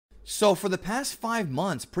So for the past 5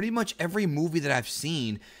 months, pretty much every movie that I've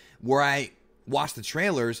seen where I watched the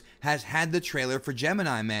trailers has had the trailer for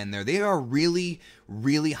Gemini Man there. They are really,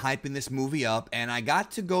 really hyping this movie up, and I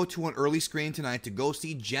got to go to an early screening tonight to go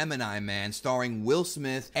see Gemini Man, starring Will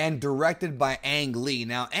Smith and directed by Ang Lee.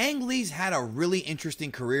 Now, Ang Lee's had a really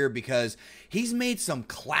interesting career because he's made some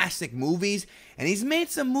classic movies, and he's made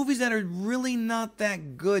some movies that are really not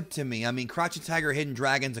that good to me. I mean, Crouching Tiger, Hidden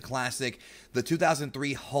Dragon's a classic. The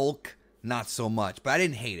 2003 Hulk, not so much, but I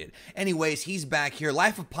didn't hate it. Anyways, he's back here.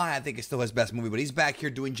 Life of Pi, I think, is still his best movie, but he's back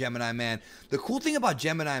here doing Gemini Man. The cool thing about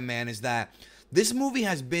Gemini Man is that this movie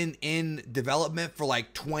has been in development for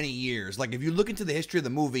like 20 years. Like, if you look into the history of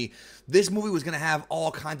the movie, this movie was going to have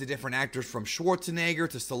all kinds of different actors, from Schwarzenegger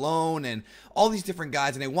to Stallone and all these different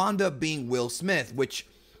guys, and they wound up being Will Smith, which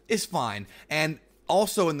is fine. And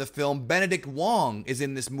also in the film, Benedict Wong is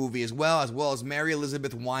in this movie as well as Mary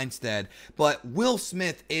Elizabeth Winstead. But Will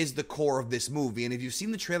Smith is the core of this movie, and if you've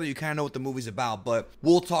seen the trailer, you kind of know what the movie's about, but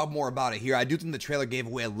we'll talk more about it here. I do think the trailer gave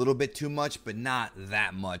away a little bit too much, but not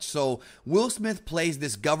that much. So Will Smith plays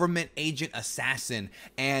this government agent assassin,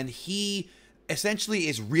 and he essentially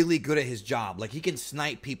is really good at his job. Like, he can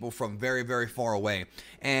snipe people from very, very far away,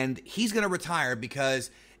 and he's going to retire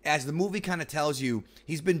because, as the movie kind of tells you,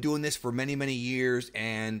 he's been doing this for many, many years,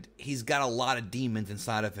 and he's got a lot of demons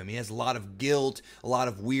inside of him. He has a lot of guilt, a lot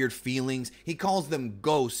of weird feelings. He calls them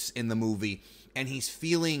ghosts in the movie, and he's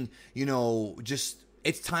feeling, just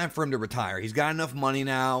it's time for him to retire. He's got enough money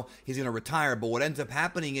now. He's going to retire, but what ends up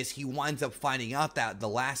happening is he winds up finding out that the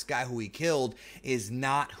last guy who he killed is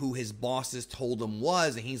not who his bosses told him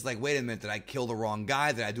was, and he's like, wait a minute, did I kill the wrong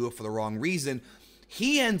guy? Did I do it for the wrong reason?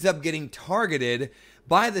 He ends up getting targeted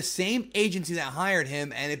by the same agency that hired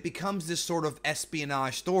him, and it becomes this sort of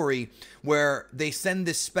espionage story where they send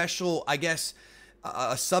this special, I guess,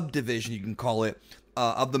 a subdivision, you can call it,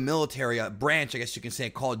 of the military, a branch, I guess you can say,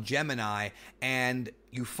 called Gemini, and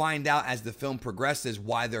you find out as the film progresses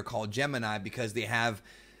why they're called Gemini, because they have,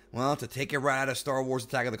 well, to take it right out of Star Wars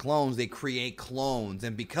Attack of the Clones, they create clones,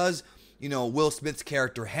 and because Will Smith's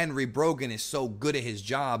character, Henry Brogan, is so good at his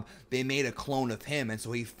job, they made a clone of him. And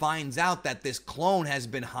so he finds out that this clone has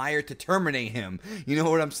been hired to terminate him. You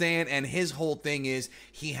know what I'm saying? And his whole thing is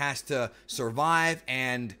he has to survive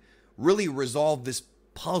and really resolve this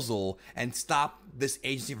puzzle and stop this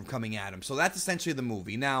agency from coming at him. So that's essentially the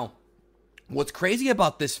movie. Now, what's crazy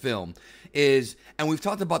about this film is, and we've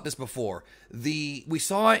talked about this before, we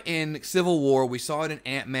saw it in Civil War, we saw it in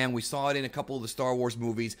Ant-Man, we saw it in a couple of the Star Wars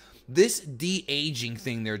movies. This de-aging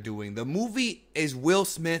thing they're doing, the movie is Will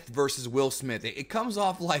Smith versus Will Smith. It comes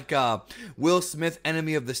off like Will Smith,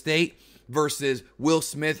 Enemy of the State, versus Will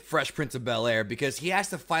Smith, Fresh Prince of Bel-Air, because he has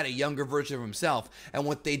to fight a younger version of himself. And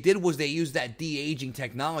what they did was they used that de-aging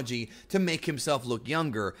technology to make himself look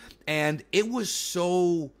younger. And it was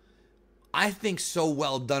so, I think, so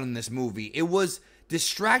well done in this movie. It was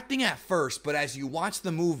distracting at first, but as you watch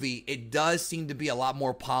the movie, it does seem to be a lot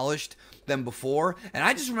more polished than before. And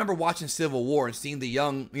I just remember watching Civil War and seeing the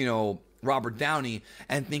young, Robert Downey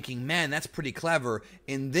and thinking, man, that's pretty clever.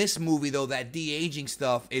 In this movie, though, that de-aging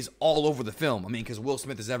stuff is all over the film. I mean, because Will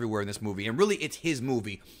Smith is everywhere in this movie, and really, it's his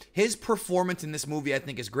movie. His performance in this movie, I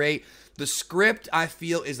think, is great. The script, I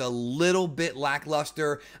feel, is a little bit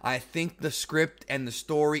lackluster. I think the script and the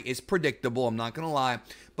story is predictable, I'm not going to lie,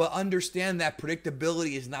 but understand that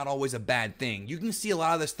predictability is not always a bad thing. You can see a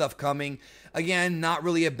lot of this stuff coming. Again, not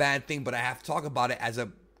really a bad thing, but I have to talk about it as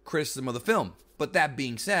a criticism of the film. But that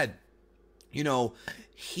being said, the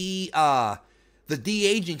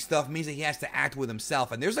de-aging stuff means that he has to act with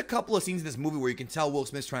himself. And there's a couple of scenes in this movie where you can tell Will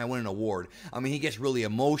Smith's trying to win an award. I mean, he gets really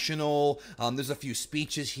emotional. There's a few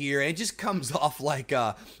speeches here. And it just comes off like,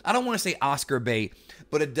 I don't want to say Oscar bait,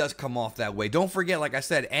 but it does come off that way. Don't forget, like I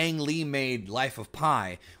said, Ang Lee made Life of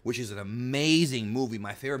Pi, which is an amazing movie.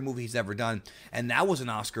 My favorite movie he's ever done. And that was an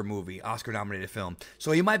Oscar movie, Oscar-nominated film.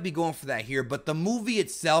 So he might be going for that here. But the movie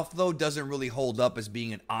itself, though, doesn't really hold up as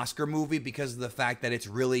being an Oscar movie because of the fact that it's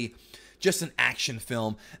really just an action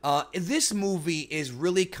film. This movie is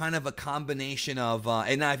really kind of a combination of,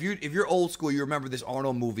 and now if you're old school, you remember this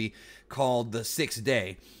Arnold movie called The Sixth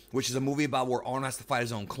Day, which is a movie about where Arnold has to fight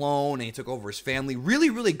his own clone and he took over his family.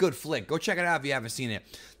 Really, really good flick. Go check it out if you haven't seen it.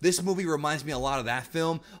 This movie reminds me a lot of that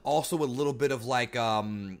film. Also with a little bit of like, a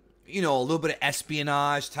little bit of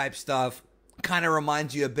espionage type stuff. Kind of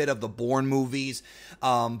reminds you a bit of the Bourne movies,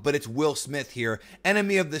 but it's Will Smith here.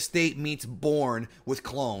 Enemy of the State meets Bourne with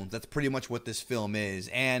clones. That's pretty much what this film is.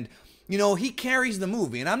 And you know, he carries the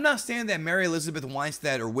movie. And I'm not saying that Mary Elizabeth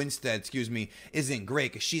Winstead, excuse me, isn't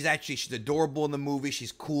great, because she's adorable in the movie.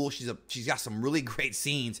 She's cool. She's got some really great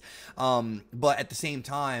scenes. But at the same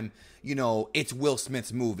time, you know, it's Will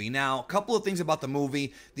Smith's movie. Now, a couple of things about the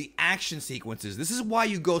movie: the action sequences. This is why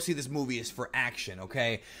you go see this movie, is for action.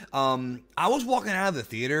 Okay. I was walking out of the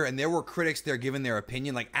theater, and there were critics there giving their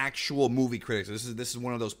opinion, like actual movie critics. This is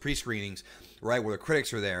one of those pre-screenings, right, where the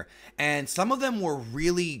critics are there, and some of them were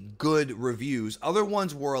really good reviews. Other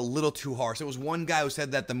ones were a little too harsh. There was one guy who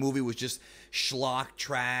said that the movie was just schlock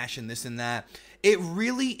trash and this and that. It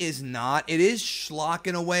really is not. It is schlock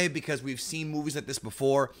in a way, because we've seen movies like this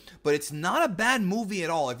before, but it's not a bad movie at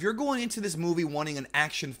all. If you're going into this movie wanting an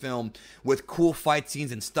action film with cool fight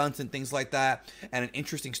scenes and stunts and things like that, and an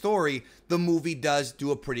interesting story, the movie does do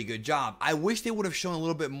a pretty good job. I wish they would have shown a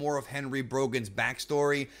little bit more of Henry Brogan's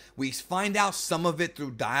backstory. We find out some of it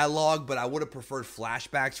through dialogue, but I would have preferred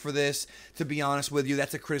flashbacks for this, to be honest with you.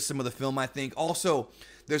 That's a criticism of the film, I think. Also,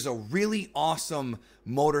 there's a really awesome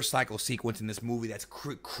motorcycle sequence in this movie that's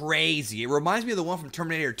crazy. It reminds me of the one from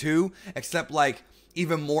Terminator 2, except like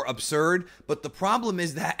even more absurd. But the problem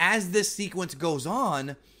is that as this sequence goes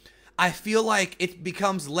on, I feel like it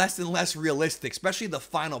becomes less and less realistic, especially the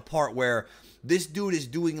final part where this dude is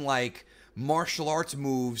doing like martial arts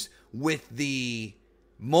moves with the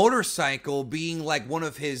motorcycle being like one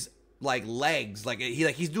of his like legs,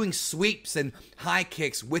 he's doing sweeps and high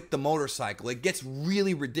kicks with the motorcycle. It gets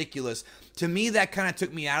really ridiculous. To me, that kind of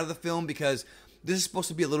took me out of the film, because this is supposed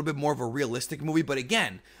to be a little bit more of a realistic movie. But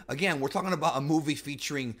again, we're talking about a movie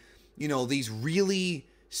featuring, you know, these really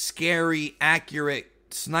scary, accurate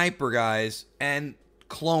sniper guys and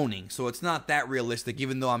cloning. So it's not that realistic,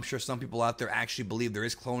 even though I'm sure some people out there actually believe there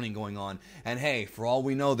is cloning going on. And hey, for all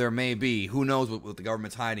we know, there may be. Who knows what the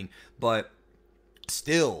government's hiding? But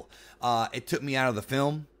still, it took me out of the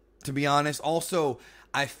film, to be honest. Also,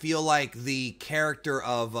 I feel like the character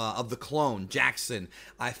of the clone, Jackson,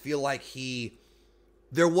 I feel like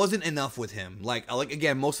there wasn't enough with him. Like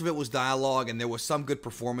again, most of it was dialogue, and there was some good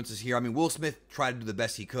performances here. I mean, Will Smith tried to do the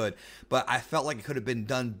best he could, but I felt like it could have been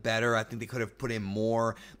done better. I think they could have put in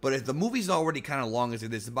more. But if the movie's already kind of long as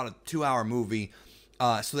it is, it's about a 2-hour movie.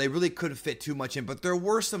 So they really couldn't fit too much in. But there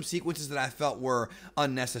were some sequences that I felt were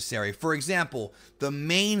unnecessary. For example, the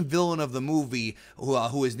main villain of the movie,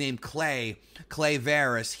 who is named Clay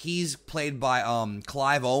Varys, he's played by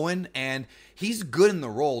Clive Owen, and he's good in the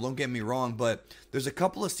role, don't get me wrong, but there's a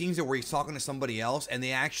couple of scenes where he's talking to somebody else, and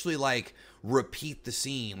they actually like repeat the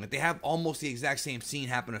scene. Like they have almost the exact same scene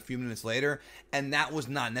happen a few minutes later, and that was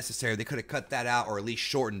not necessary. They could have cut that out or at least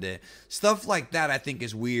shortened it. Stuff like that I think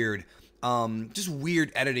is weird. Just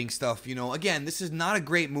weird editing stuff, you know. Again, this is not a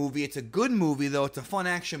great movie. It's a good movie, though. It's a fun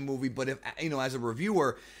action movie. But if, you know, as a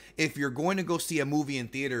reviewer, if you're going to go see a movie in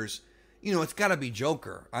theaters, you know, it's got to be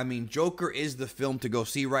Joker. I mean, Joker is the film to go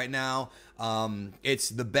see right now. It's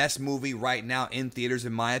the best movie right now in theaters,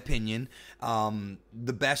 in my opinion.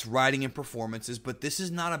 The best writing and performances. But this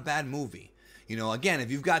is not a bad movie. You know, again,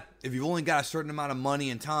 if you've only got a certain amount of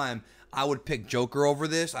money and time, I would pick Joker over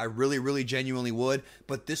this. I really, really genuinely would.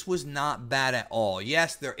 But this was not bad at all.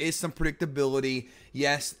 Yes, there is some predictability.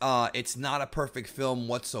 Yes, it's not a perfect film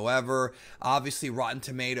whatsoever. Obviously, Rotten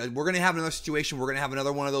Tomatoes. We're going to have another situation. We're going to have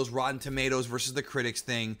another one of those Rotten Tomatoes versus the critics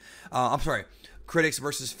thing. Critics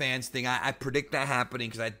versus fans thing. I predict that happening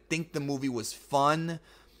because I think the movie was fun.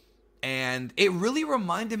 And it really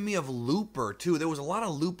reminded me of Looper, too. There was a lot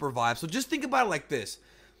of Looper vibes. So just think about it like this.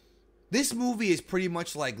 This movie is pretty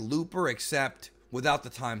much like Looper, except without the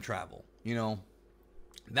time travel, you know?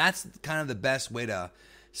 That's kind of the best way to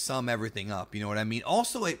sum everything up, you know what I mean?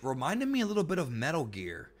 Also, it reminded me a little bit of Metal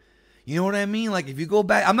Gear. You know what I mean? Like, if you go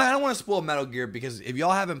back... I don't want to spoil Metal Gear, because if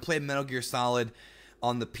y'all haven't played Metal Gear Solid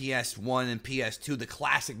on the PS1 and PS2, the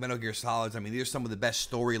classic Metal Gear Solids, I mean, these are some of the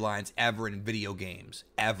best storylines ever in video games.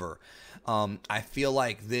 Ever. I feel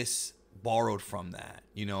like this borrowed from that,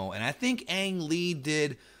 you know? And I think Ang Lee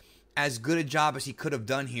did as good a job as he could have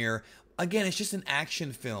done here. Again, it's just an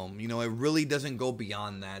action film. You know, it really doesn't go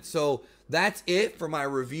beyond that. So that's it for my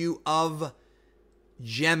review of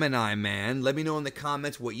Gemini Man. Let me know in the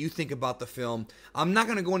comments what you think about the film. I'm not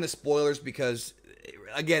going to go into spoilers because,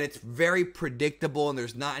 again, it's very predictable and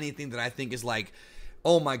there's not anything that I think is like,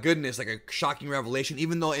 oh my goodness, like a shocking revelation.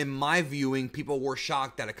 Even though in my viewing, people were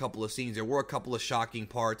shocked at a couple of scenes. There were a couple of shocking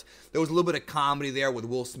parts. There was a little bit of comedy there with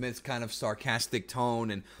Will Smith's kind of sarcastic tone.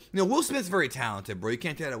 And, you know, Will Smith's very talented, bro. You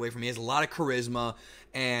can't take that away from him. He has a lot of charisma,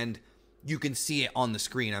 and you can see it on the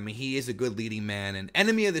screen. I mean, he is a good leading man. And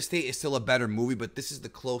Enemy of the State is still a better movie, but this is the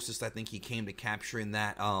closest I think he came to capturing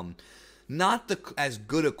that not as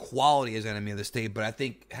good a quality as Enemy of the State, but I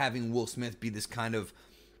think having Will Smith be this kind of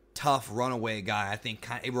tough runaway guy, I think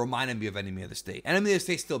it reminded me of Enemy of the State. Enemy of the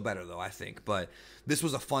State's still better though, I think, but this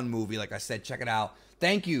was a fun movie. Like I said, check it out.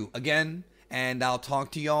 Thank you again, and I'll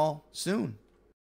talk to y'all soon.